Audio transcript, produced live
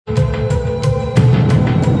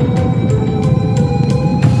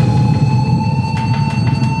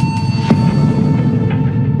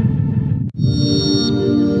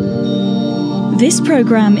This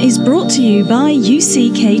program is brought to you by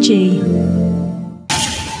UCKG.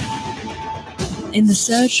 In the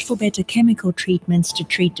search for better chemical treatments to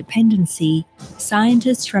treat dependency,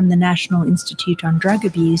 scientists from the National Institute on Drug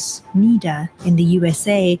Abuse, NIDA, in the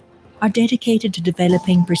USA, are dedicated to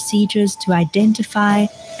developing procedures to identify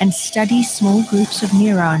and study small groups of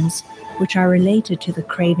neurons which are related to the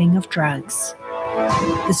craving of drugs.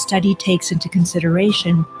 The study takes into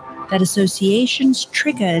consideration that associations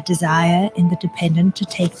trigger a desire in the dependent to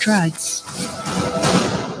take drugs.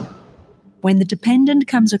 When the dependent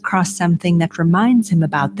comes across something that reminds him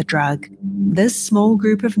about the drug, this small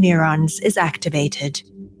group of neurons is activated.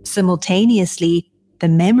 Simultaneously, the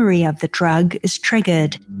memory of the drug is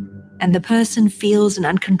triggered, and the person feels an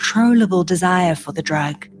uncontrollable desire for the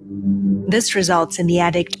drug. This results in the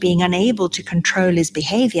addict being unable to control his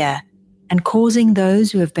behavior and causing those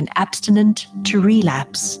who have been abstinent to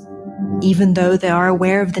relapse, even though they are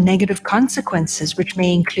aware of the negative consequences, which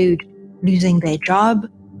may include losing their job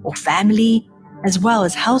or family, as well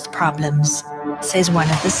as health problems, says one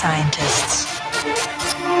of the scientists.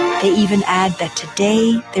 They even add that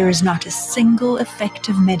today there is not a single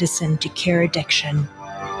effective medicine to cure addiction.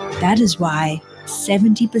 That is why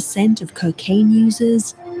 70% of cocaine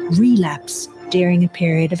users relapse during a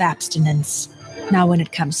period of abstinence. Now, when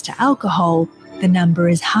it comes to alcohol, the number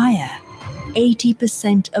is higher.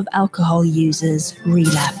 80% of alcohol users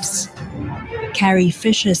relapse. Carrie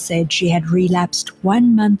Fisher said she had relapsed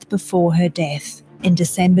 1 month before her death in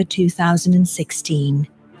December 2016.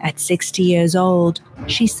 At 60 years old,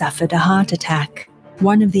 she suffered a heart attack.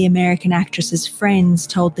 One of the American actress's friends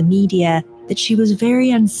told the media that she was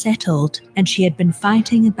very unsettled and she had been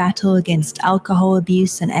fighting a battle against alcohol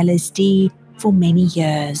abuse and LSD for many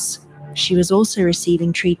years. She was also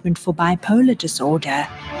receiving treatment for bipolar disorder,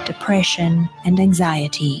 depression, and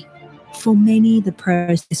anxiety. For many, the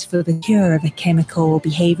process for the cure of a chemical or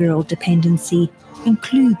behavioral dependency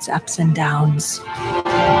includes ups and downs.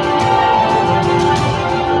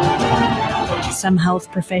 Some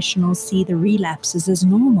health professionals see the relapses as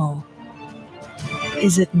normal.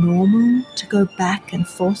 Is it normal to go back and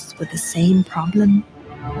forth with the same problem?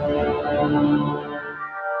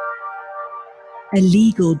 A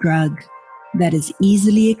legal drug that is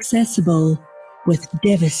easily accessible with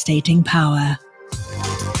devastating power.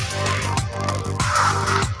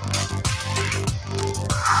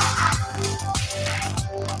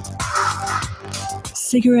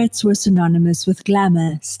 Cigarettes were synonymous with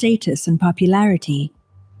glamour, status, and popularity.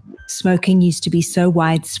 Smoking used to be so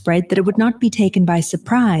widespread that it would not be taken by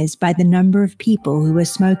surprise by the number of people who were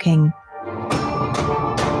smoking.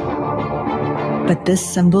 But this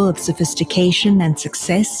symbol of sophistication and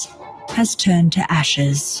success has turned to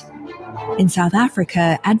ashes. In South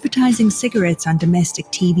Africa, advertising cigarettes on domestic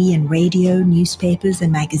TV and radio, newspapers,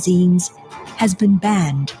 and magazines has been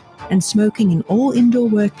banned, and smoking in all indoor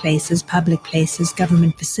workplaces, public places,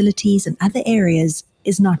 government facilities, and other areas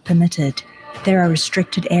is not permitted. There are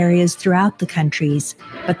restricted areas throughout the countries,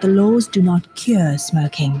 but the laws do not cure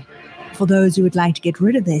smoking. For those who would like to get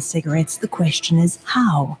rid of their cigarettes, the question is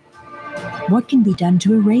how? What can be done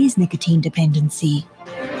to erase nicotine dependency?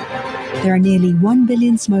 There are nearly 1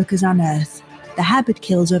 billion smokers on Earth. The habit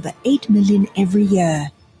kills over 8 million every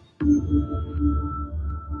year.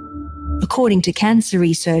 According to cancer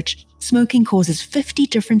research, smoking causes 50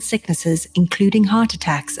 different sicknesses, including heart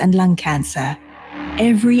attacks and lung cancer.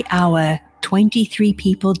 Every hour, 23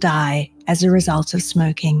 people die as a result of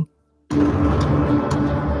smoking.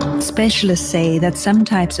 Specialists say that some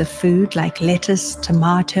types of food like lettuce,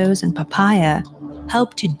 tomatoes, and papaya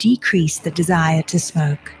help to decrease the desire to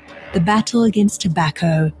smoke. The battle against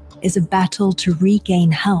tobacco is a battle to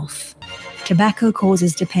regain health. Tobacco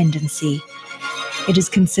causes dependency. It is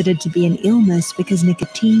considered to be an illness because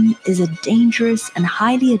nicotine is a dangerous and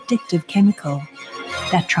highly addictive chemical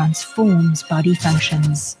that transforms body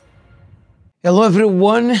functions. Hello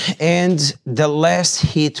everyone, and the Last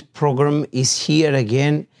Hit program is here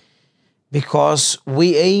again because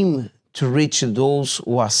we aim to reach those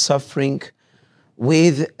who are suffering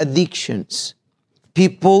with addictions.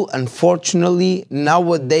 People, unfortunately,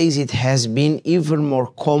 nowadays it has been even more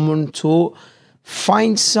common to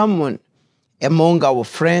find someone among our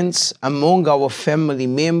friends, among our family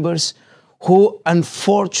members, who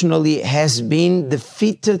unfortunately has been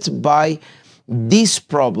defeated by this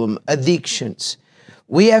problem, addictions.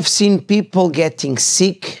 We have seen people getting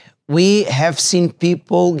sick. We have seen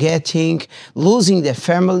people losing their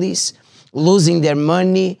families, losing their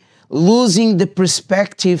money, losing the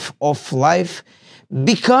perspective of life,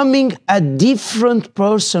 becoming a different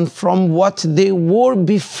person from what they were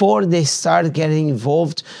before they started getting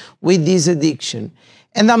involved with this addiction.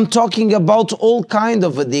 And I'm talking about all kinds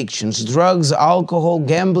of addictions, drugs, alcohol,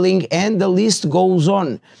 gambling, and the list goes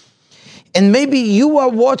on. And maybe you are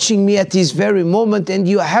watching me at this very moment and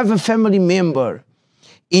you have a family member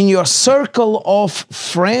in your circle of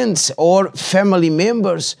friends or family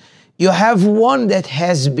members. You have one that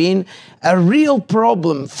has been a real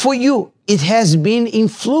problem for you. It has been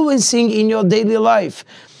influencing in your daily life.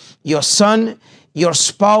 Your son, your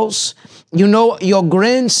spouse, you know, your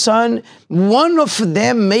grandson, one of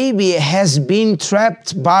them maybe has been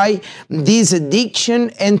trapped by this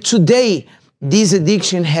addiction, and today this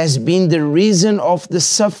addiction has been the reason of the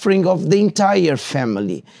suffering of the entire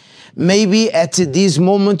family. Maybe at this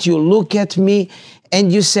moment you look at me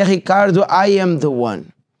and you say, Ricardo, I am the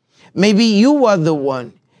one. Maybe you are the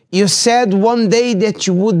one. You said one day that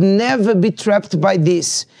you would never be trapped by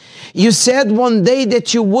this. You said one day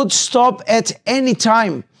that you would stop at any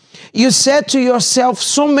time. You said to yourself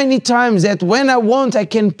so many times that when I want, I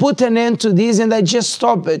can put an end to this and I just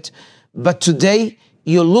stop it. But today,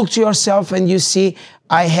 you look to yourself and you see,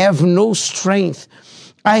 I have no strength.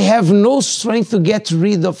 I have no strength to get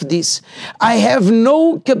rid of this. I have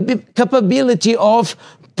no capability of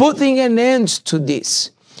putting an end to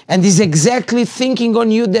this. And it's exactly thinking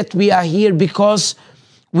on you that we are here, because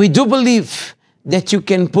we do believe that you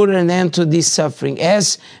can put an end to this suffering,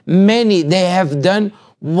 as many they have done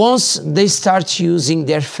once they start using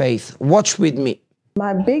their faith. Watch with me.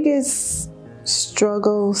 My biggest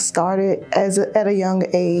struggle started at a young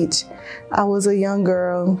age. I was a young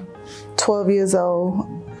girl, 12 years old.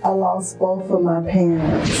 I lost both of my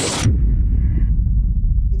parents.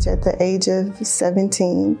 At the age of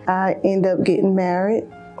 17, I ended up getting married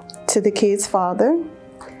to the kid's father.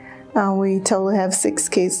 We totally have 6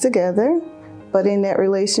 kids together. But in that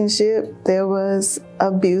relationship, there was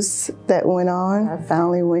abuse that went on. I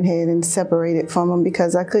finally went ahead and separated from him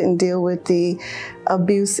because I couldn't deal with the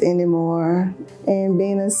abuse anymore. And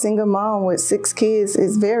being a single mom with 6 kids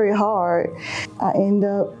is very hard. I ended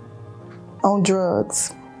up on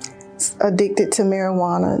drugs, addicted to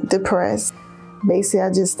marijuana, depressed. Basically,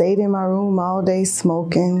 I just stayed in my room all day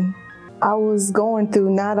smoking. I was going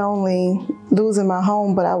through not only losing my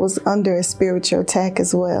home, but I was under a spiritual attack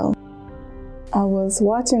as well. I was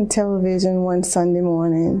watching television one Sunday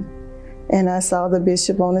morning, and I saw the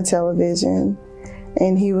bishop on the television,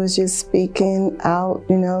 and he was just speaking out,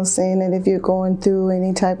 you know, saying that if you're going through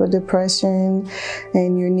any type of depression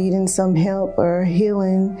and you're needing some help or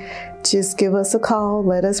healing, just give us a call,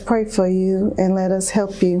 let us pray for you, and let us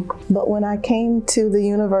help you. But when I came to the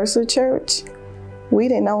Universal Church, we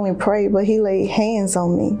didn't only pray, but he laid hands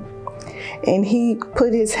on me. And he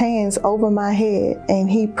put his hands over my head and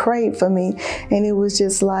he prayed for me. And it was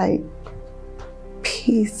just like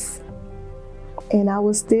peace. And I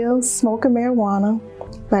was still smoking marijuana.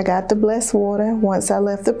 I got the blessed water. Once I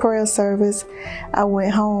left the prayer service, I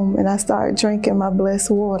went home and I started drinking my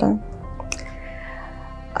blessed water.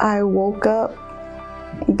 I woke up,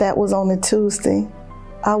 that was on a Tuesday.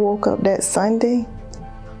 I woke up that Sunday.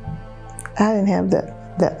 I didn't have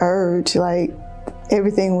the urge, like,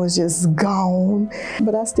 everything was just gone.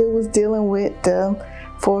 But I still was dealing with the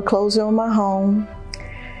foreclosure on my home.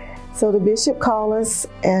 So the bishop called us,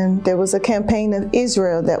 and there was a campaign of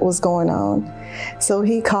Israel that was going on. So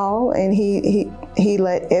he called and he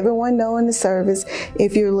let everyone know in the service,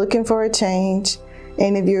 if you're looking for a change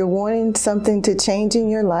and if you're wanting something to change in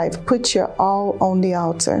your life, put your all on the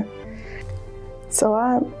altar. So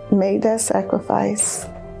I made that sacrifice.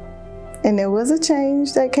 And there was a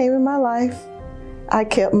change that came in my life. I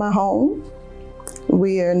kept my home.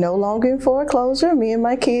 We are no longer in foreclosure. Me and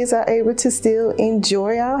my kids are able to still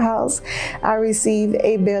enjoy our house. I received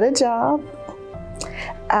a better job.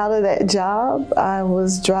 Out of that job, I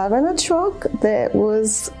was driving a truck that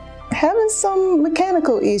was having some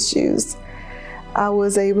mechanical issues. I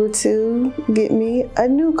was able to get me a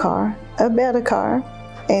new car, a better car,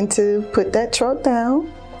 and to put that truck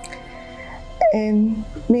down. And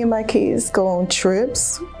me and my kids go on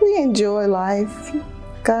trips. We enjoy life.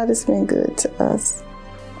 God has been good to us.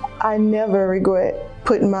 I never regret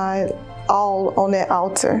putting my all on that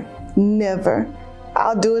altar. Never.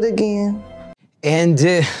 I'll do it again. And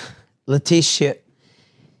Leticia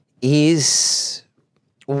is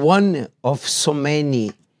one of so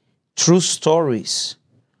many true stories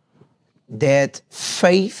that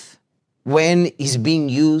faith, when it's being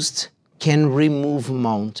used, can remove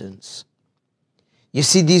mountains. You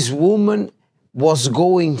see, this woman was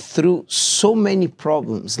going through so many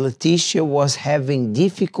problems. Leticia was having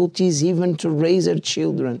difficulties even to raise her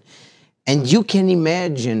children. And you can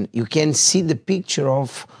imagine, you can see the picture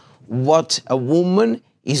of what a woman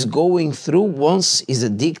is going through once is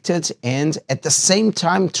addicted, and at the same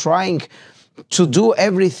time trying to do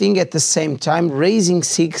everything at the same time, raising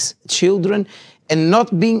 6 children and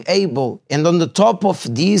not being able, and on the top of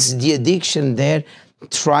this, the addiction there,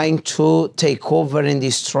 trying to take over and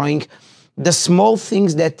destroying the small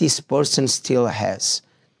things that this person still has.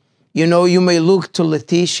 You know, you may look to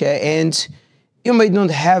Leticia and you may not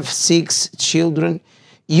have 6 children.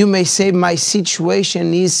 You may say, my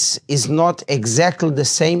situation is not exactly the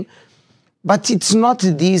same, but it's not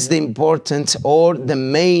this the important or the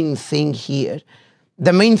main thing here.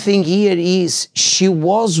 The main thing here is she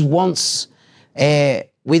was once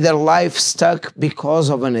with her life stuck because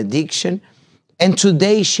of an addiction, and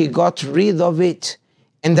today she got rid of it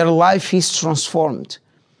and her life is transformed.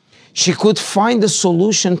 She could find a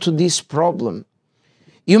solution to this problem.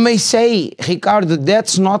 You may say, Ricardo,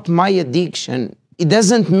 that's not my addiction. It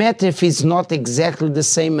doesn't matter if it's not exactly the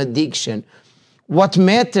same addiction. What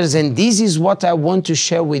matters, and this is what I want to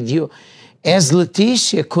share with you, as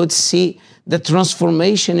Leticia could see the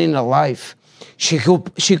transformation in her life, she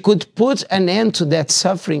could put an end to that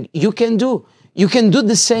suffering. You can do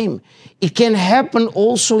the same. It can happen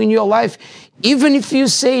also in your life. Even if you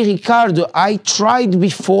say, Ricardo, I tried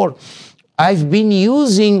before, I've been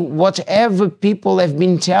using whatever people have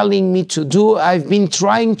been telling me to do, I've been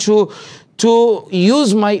trying to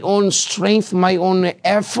use my own strength, my own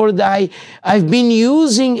effort. I've been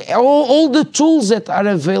using all the tools that are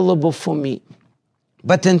available for me.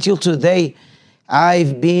 But until today,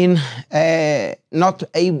 I've been not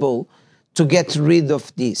able to get rid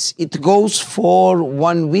of this. It goes for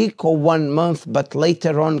 1 week or 1 month, but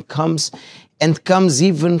later on comes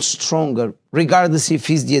even stronger, regardless if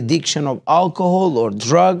it's the addiction of alcohol or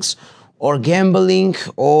drugs or gambling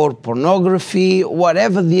or pornography,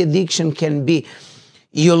 whatever the addiction can be.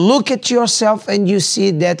 You look at yourself and you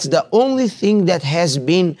see that the only thing that has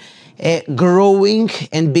been growing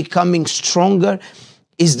and becoming stronger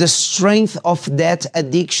is the strength of that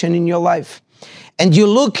addiction in your life. And you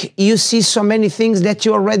look, you see so many things that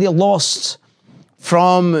you already lost,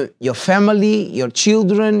 from your family, your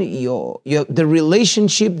children, the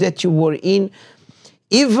relationship that you were in,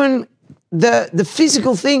 even the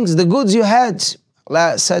physical things, the goods you had,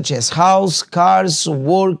 such as house, cars,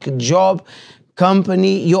 work, job,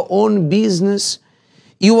 company, your own business.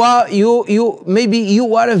 Maybe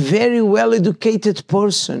you are a very well-educated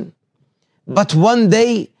person, but one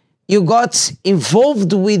day you got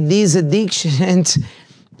involved with this addiction, and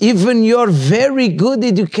even your very good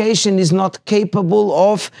education is not capable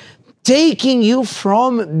of taking you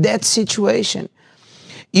from that situation.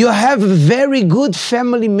 You have very good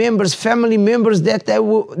family members that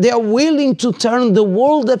they are willing to turn the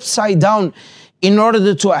world upside down in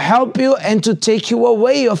order to help you and to take you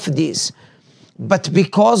away of this. But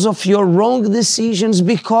because of your wrong decisions,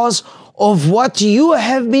 because of what you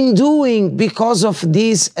have been doing, because of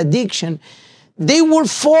this addiction, they were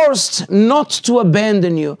forced not to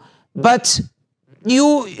abandon you, but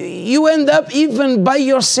you end up even by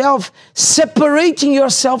yourself, separating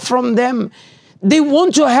yourself from them. They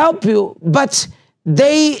want to help you, but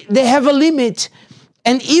they have a limit.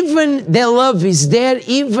 And even their love is there,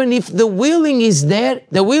 even if the willingness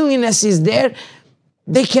is there,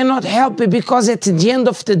 they cannot help you, because at the end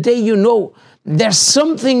of the day, you know, there's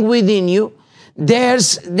something within you.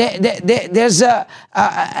 There's an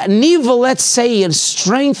evil, let's say, a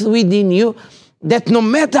strength within you, that no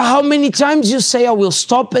matter how many times you say, I will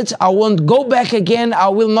stop it, I won't go back again, I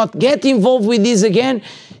will not get involved with this again,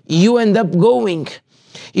 you end up going.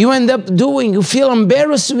 You end up doing, you feel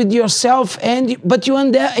embarrassed with yourself, but you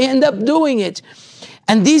end up doing it.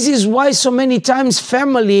 And this is why so many times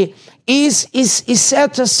family is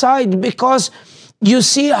set aside, because you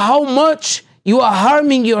see how much you are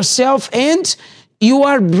harming yourself and you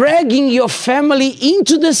are dragging your family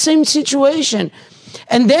into the same situation.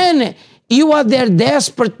 And then you are there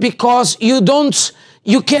desperate because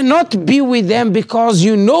you cannot be with them, because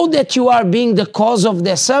you know that you are being the cause of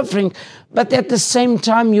their suffering, but at the same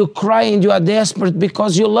time you cry and you are desperate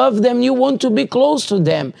because you love them, you want to be close to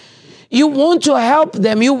them. You want to help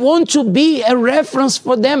them, you want to be a reference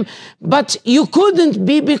for them, but you couldn't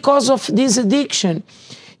be because of this addiction.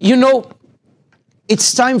 You know,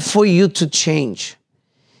 it's time for you to change.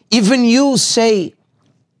 Even you say,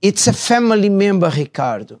 it's a family member,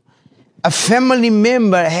 Ricardo. A family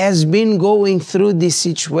member has been going through this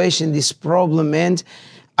situation, this problem, and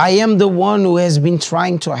I am the one who has been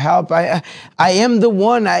trying to help. I am the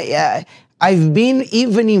one, I've been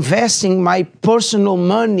even investing my personal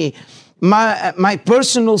money, my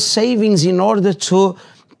personal savings in order to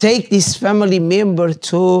take this family member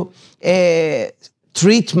to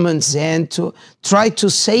treatments and to try to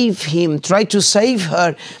save him, try to save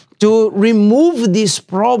her, to remove this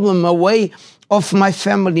problem away of my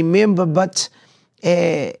family member. But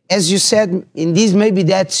as you said, in this, maybe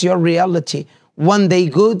that's your reality. One day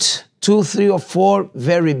good, 2, 3, or 4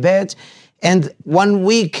 very bad. And 1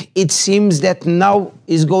 week, it seems that now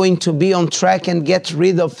is going to be on track and get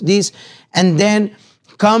rid of this. And then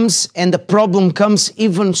comes, and the problem comes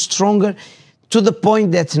even stronger, to the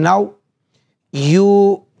point that now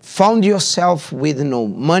you found yourself with no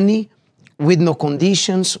money, with no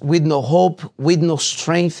conditions, with no hope, with no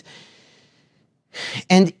strength,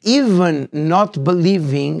 and even not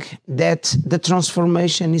believing that the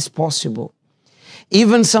transformation is possible.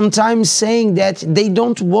 Even sometimes saying that they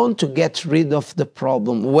don't want to get rid of the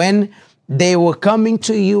problem, when they were coming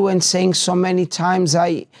to you and saying so many times,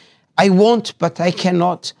 I want, but I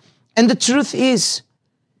cannot. And the truth is,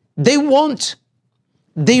 they want.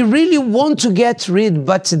 They really want to get rid,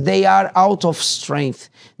 but they are out of strength.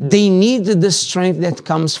 They need the strength that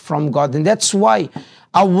comes from God. And that's why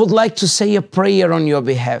I would like to say a prayer on your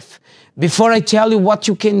behalf. Before I tell you what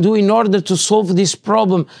you can do in order to solve this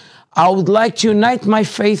problem, I would like to unite my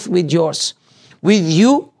faith with yours. With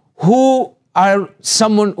you who is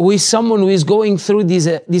someone who is going through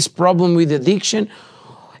this problem with addiction,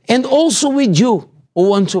 and also with you who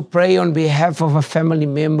want to pray on behalf of a family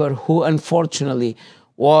member who unfortunately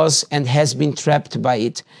was and has been trapped by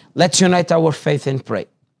it. Let's unite our faith and pray.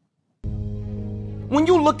 When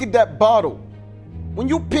you look at that bottle, when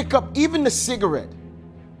you pick up even the cigarette,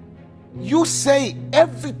 you say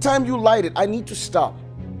every time you light it, I need to stop.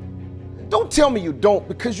 Don't tell me you don't,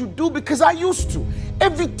 because you do, because I used to.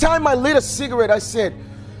 Every time I lit a cigarette, I said,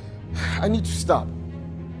 I need to stop.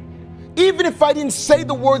 Even if I didn't say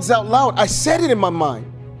the words out loud, I said it in my mind.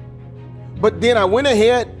 But then I went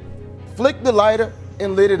ahead, flicked the lighter,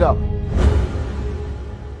 and lit it up.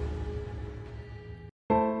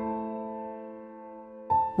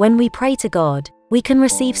 When we pray to God, we can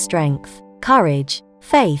receive strength, courage,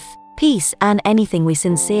 faith, peace, and anything we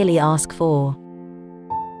sincerely ask for.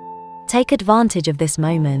 Take advantage of this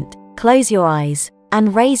moment, close your eyes,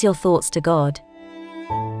 and raise your thoughts to God.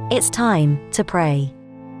 It's time to pray.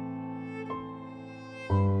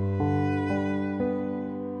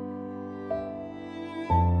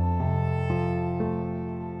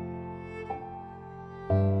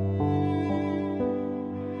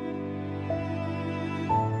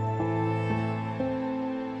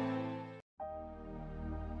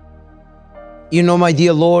 You know, my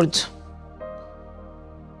dear Lord,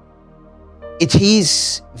 it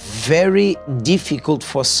is very difficult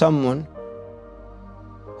for someone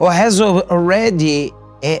who has already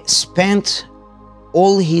spent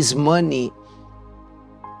all his money,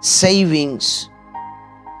 savings.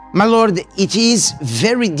 My Lord, it is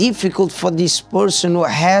very difficult for this person who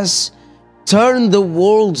has turned the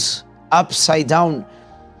world upside down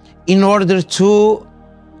in order to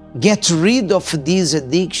get rid of this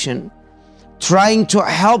addiction, trying to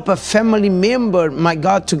help a family member, my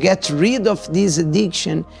God, to get rid of this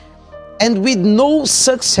addiction, and with no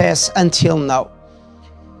success until now.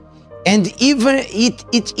 And even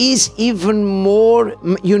it is even more,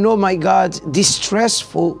 you know, my God,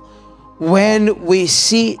 distressful when we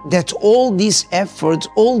see that all these efforts,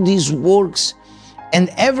 all these works,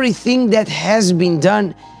 and everything that has been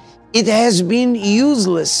done, it has been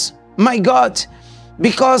useless, my God,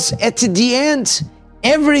 because at the end,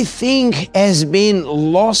 everything has been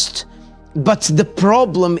lost, but the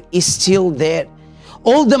problem is still there.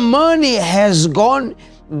 All the money has gone,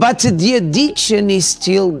 but the addiction is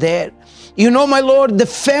still there. You know, my Lord, the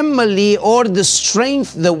family or the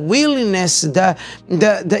strength, the willingness,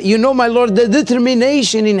 you know, my Lord, the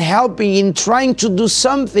determination in helping, in trying to do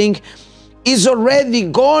something is already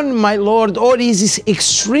gone, my Lord, or is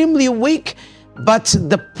extremely weak, but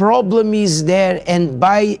the problem is there, and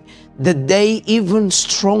by the day even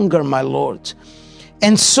stronger, my Lord.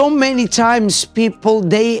 And so many times people,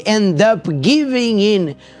 they end up giving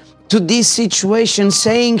in to this situation,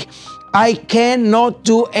 saying, I cannot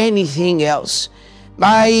do anything else.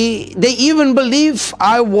 They even believe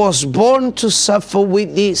I was born to suffer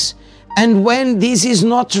with this. And when this is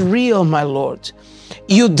not real, my Lord,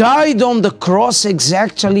 you died on the cross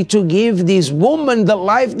exactly to give this woman the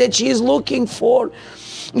life that she is looking for.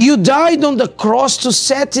 You died on the cross to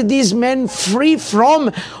set this man free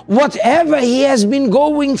from whatever he has been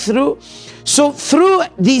going through. So through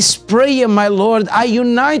this prayer, my Lord, I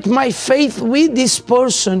unite my faith with this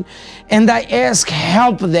person and I ask,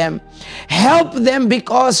 help them. Help them,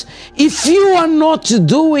 because if you are not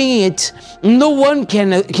doing it, no one can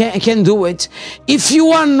do it. If you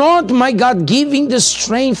are not, my God, giving the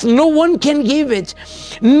strength, no one can give it.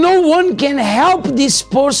 No one can help this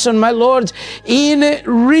person, my Lord, in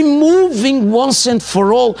removing once and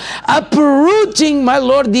for all, uprooting, my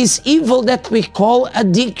Lord, this evil that we call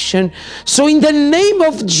addiction. So in the name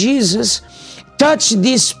of Jesus, touch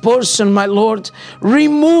this person, my Lord.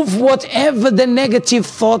 Remove whatever the negative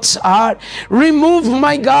thoughts are. Remove,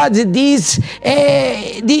 my God, this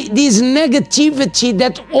negativity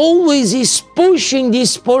that always is pushing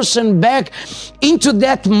this person back into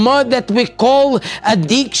that mud that we call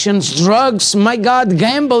addictions, drugs, my God,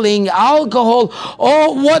 gambling, alcohol,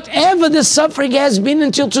 or whatever the suffering has been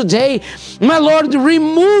until today. My Lord,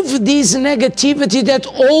 remove this negativity that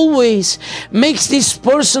always makes this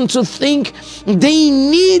person to think they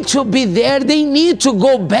need to be there, they need to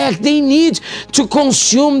go back, they need to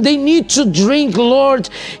consume, they need to drink. Lord,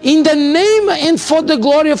 in the name and for the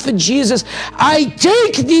glory of Jesus, I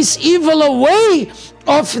take this evil away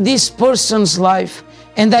of this person's life,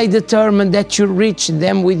 and I determine that you reach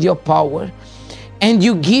them with your power, and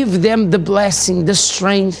you give them the blessing, the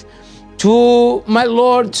strength to, my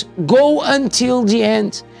Lord, go until the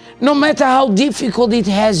end. No matter how difficult it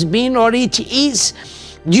has been or it is,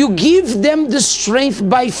 you give them the strength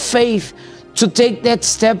by faith to take that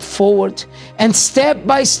step forward. And step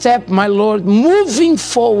by step, my Lord, moving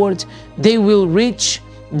forward, they will reach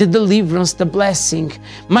the deliverance, the blessing.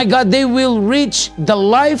 My God, they will reach the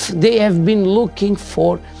life they have been looking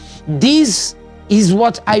for. This is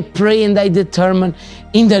what I pray and I determine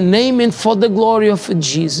in the name and for the glory of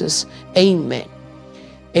Jesus. Amen.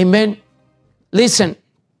 Amen. Listen,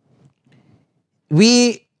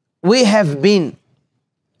 we have been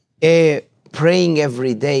praying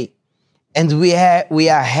every day, and we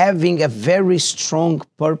are having a very strong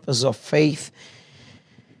purpose of faith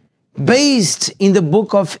based in the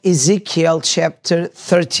book of Ezekiel chapter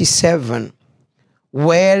 37,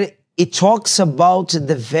 where it talks about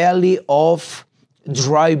the valley of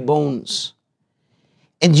dry bones.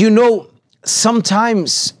 And you know,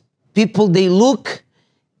 sometimes people, they look,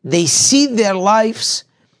 they see their lives,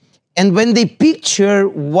 and when they picture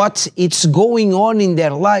what is going on in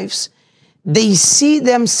their lives, they see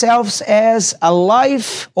themselves as a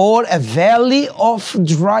life or a valley of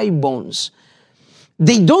dry bones.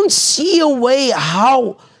 They don't see a way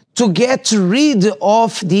how to get rid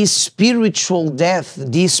of this spiritual death,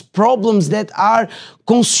 these problems that are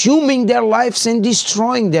consuming their lives and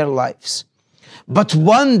destroying their lives. But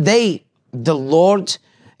one day, the Lord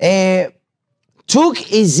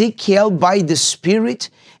took Ezekiel by the Spirit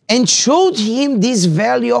and showed him this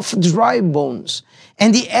valley of dry bones.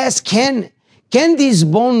 And he asked, can these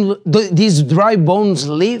dry bones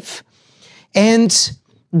live? And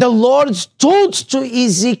the Lord told to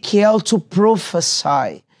Ezekiel to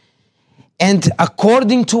prophesy. And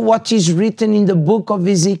according to what is written in the book of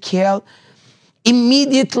Ezekiel,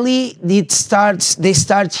 immediately they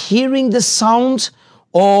start hearing the sound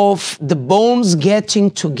of the bones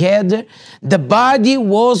getting together. The body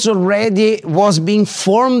was being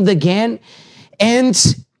formed again, and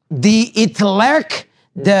it lacked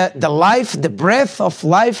the life, the breath of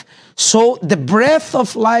life. So the breath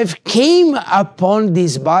of life came upon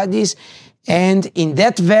these bodies, and in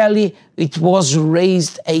that valley it was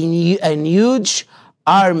raised a huge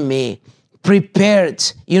army, prepared,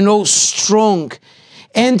 strong.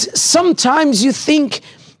 And sometimes you think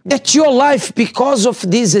that your life, because of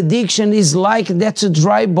this addiction, is like that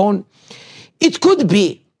dry bone. It could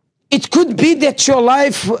be. It could be that your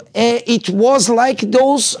life, it was like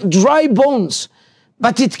those dry bones.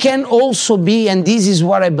 But it can also be, and this is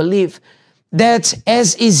what I believe, that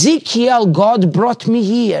as Ezekiel, God brought me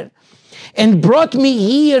here, and brought me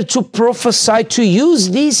here to prophesy, to use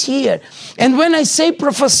this here. And when I say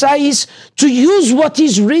prophesy, is to use what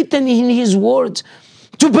is written in His Word,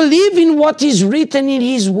 to believe in what is written in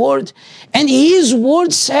His Word. And His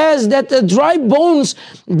Word says that the dry bones,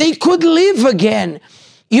 they could live again.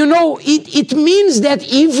 It means that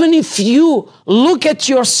even if you look at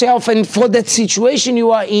yourself and for that situation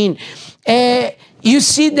you are in, you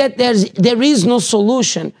see that there is no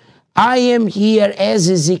solution. I am here as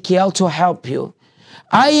Ezekiel to help you.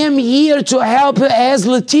 I am here to help as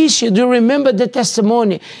Leticia. Do you remember the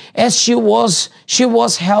testimony? As she was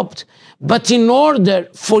helped. But in order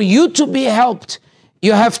for you to be helped,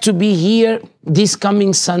 you have to be here this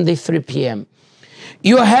coming Sunday, 3 p.m.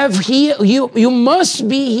 You must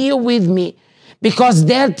be here with me, because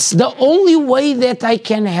that's the only way that I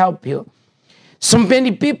can help you. So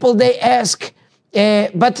many people, they ask,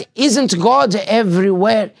 but isn't God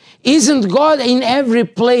everywhere? Isn't God in every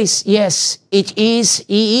place? Yes, it is.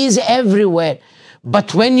 He is everywhere.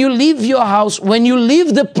 But when you leave your house, when you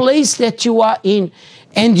leave the place that you are in,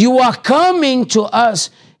 and you are coming to us,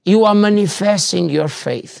 you are manifesting your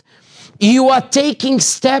faith. You are taking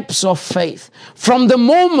steps of faith. From the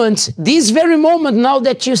moment, this very moment now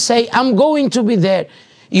that you say, I'm going to be there,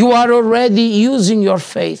 you are already using your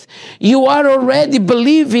faith. You are already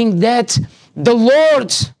believing that the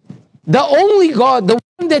Lord, the only God, the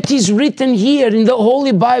one that is written here in the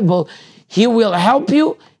Holy Bible, He will help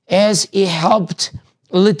you as He helped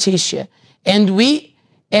Letitia. And we,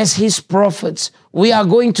 as His prophets, we are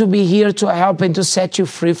going to be here to help and to set you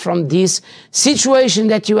free from this situation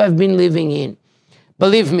that you have been living in.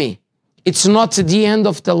 Believe me, it's not the end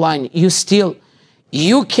of the line.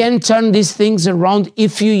 You can turn these things around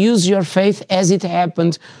if you use your faith, as it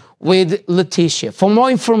happened with Letitia. For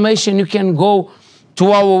more information, you can go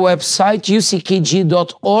to our website, uckg.org.au.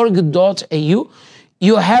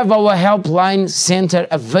 You have our helpline center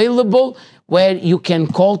available where you can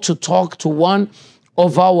call to talk to one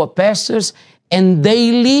of our pastors. And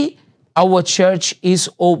daily, our church is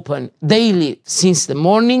open. Daily, since the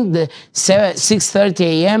morning, the 6:30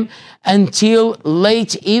 a.m. until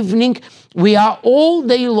late evening. We are all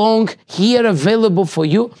day long here available for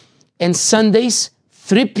you. And Sundays,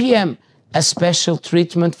 3 p.m., a special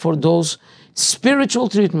treatment for those, spiritual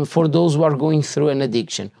treatment for those who are going through an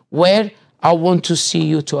addiction, where I want to see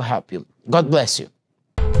you to help you. God bless you.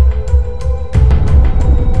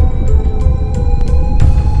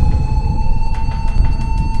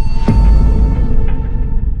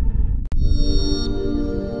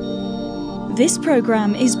 This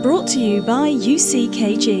program is brought to you by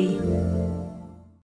UCKG.